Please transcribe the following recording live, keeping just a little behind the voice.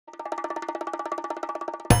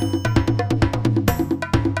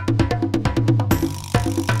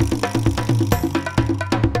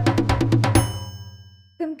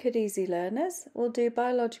Good Easy Learners. We'll do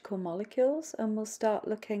biological molecules and we'll start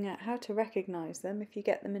looking at how to recognise them if you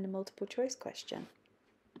get them in a multiple choice question.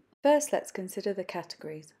 First, let's consider the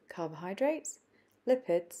categories: carbohydrates,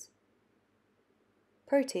 lipids,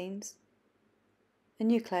 proteins, and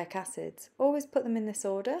nucleic acids. Always put them in this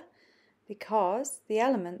order because the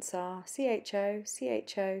elements are CHO,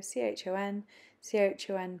 CHO, CHON,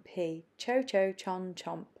 CHONP, CHO, CHO, CHON,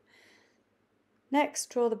 CHOMP. Next,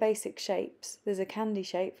 draw the basic shapes. There's a candy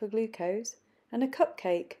shape for glucose and a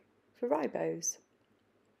cupcake for ribose.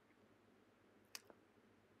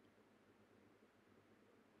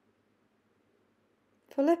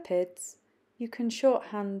 For lipids, you can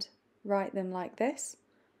shorthand write them like this,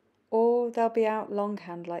 or they'll be out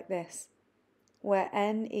longhand like this, where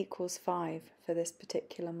n equals 5 for this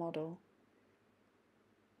particular model.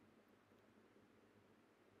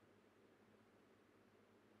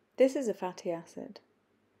 This is a fatty acid.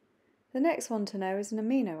 The next one to know is an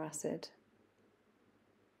amino acid.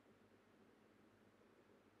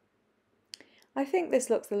 I think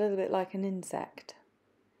this looks a little bit like an insect,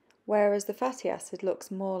 whereas the fatty acid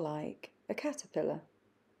looks more like a caterpillar.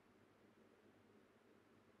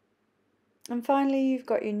 And finally, you've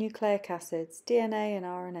got your nucleic acids, DNA and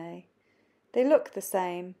RNA. They look the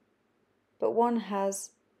same, but one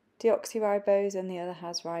has deoxyribose and the other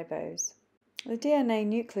has ribose. The DNA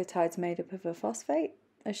nucleotide is made up of a phosphate,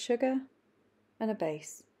 a sugar, and a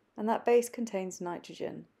base. And that base contains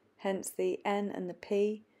nitrogen, hence the N and the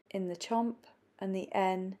P in the CHOMP and the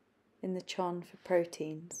N in the CHON for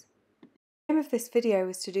proteins. The aim of this video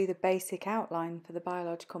is to do the basic outline for the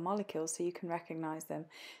biological molecules so you can recognise them.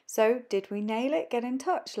 So, did we nail it? Get in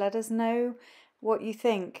touch. Let us know what you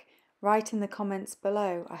think. Write in the comments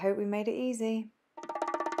below. I hope we made it easy.